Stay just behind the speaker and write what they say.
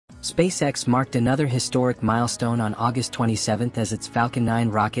SpaceX marked another historic milestone on August 27 as its Falcon 9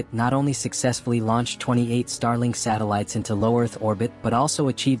 rocket not only successfully launched 28 Starlink satellites into low Earth orbit but also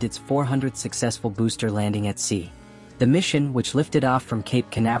achieved its 400th successful booster landing at sea. The mission, which lifted off from Cape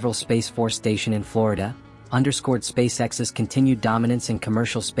Canaveral Space Force Station in Florida, underscored SpaceX's continued dominance in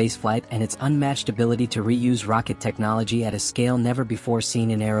commercial spaceflight and its unmatched ability to reuse rocket technology at a scale never before seen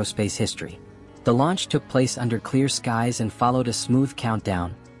in aerospace history. The launch took place under clear skies and followed a smooth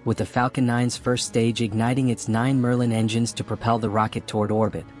countdown, with the Falcon 9's first stage igniting its 9 Merlin engines to propel the rocket toward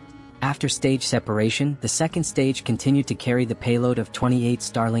orbit. After stage separation, the second stage continued to carry the payload of 28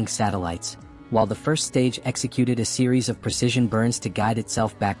 Starlink satellites, while the first stage executed a series of precision burns to guide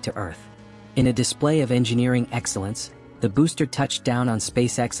itself back to Earth. In a display of engineering excellence, the booster touched down on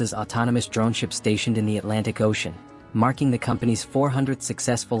SpaceX's autonomous drone ship stationed in the Atlantic Ocean, marking the company's 400th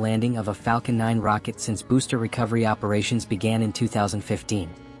successful landing of a Falcon 9 rocket since booster recovery operations began in 2015.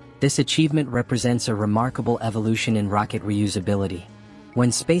 This achievement represents a remarkable evolution in rocket reusability. When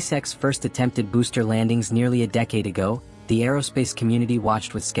SpaceX first attempted booster landings nearly a decade ago, the aerospace community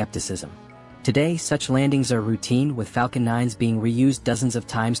watched with skepticism. Today, such landings are routine, with Falcon 9s being reused dozens of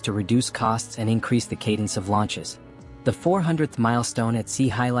times to reduce costs and increase the cadence of launches. The 400th milestone at sea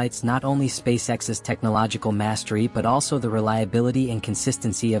highlights not only SpaceX's technological mastery but also the reliability and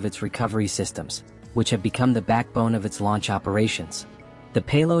consistency of its recovery systems, which have become the backbone of its launch operations. The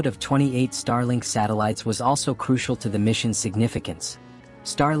payload of 28 Starlink satellites was also crucial to the mission's significance.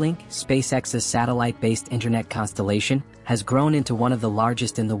 Starlink, SpaceX's satellite-based internet constellation, has grown into one of the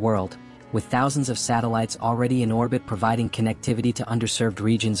largest in the world, with thousands of satellites already in orbit providing connectivity to underserved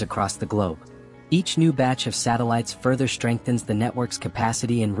regions across the globe. Each new batch of satellites further strengthens the network's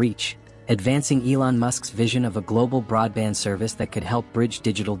capacity and reach, advancing Elon Musk's vision of a global broadband service that could help bridge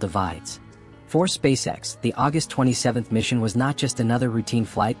digital divides. For SpaceX, the August 27 mission was not just another routine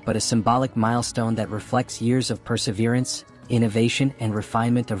flight but a symbolic milestone that reflects years of perseverance, innovation, and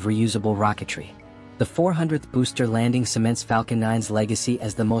refinement of reusable rocketry. The 400th booster landing cements Falcon 9's legacy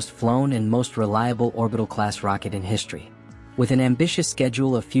as the most flown and most reliable orbital-class rocket in history. With an ambitious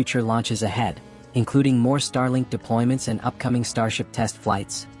schedule of future launches ahead, including more Starlink deployments and upcoming Starship test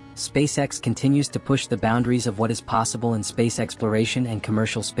flights, SpaceX continues to push the boundaries of what is possible in space exploration and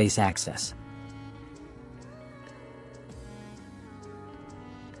commercial space access.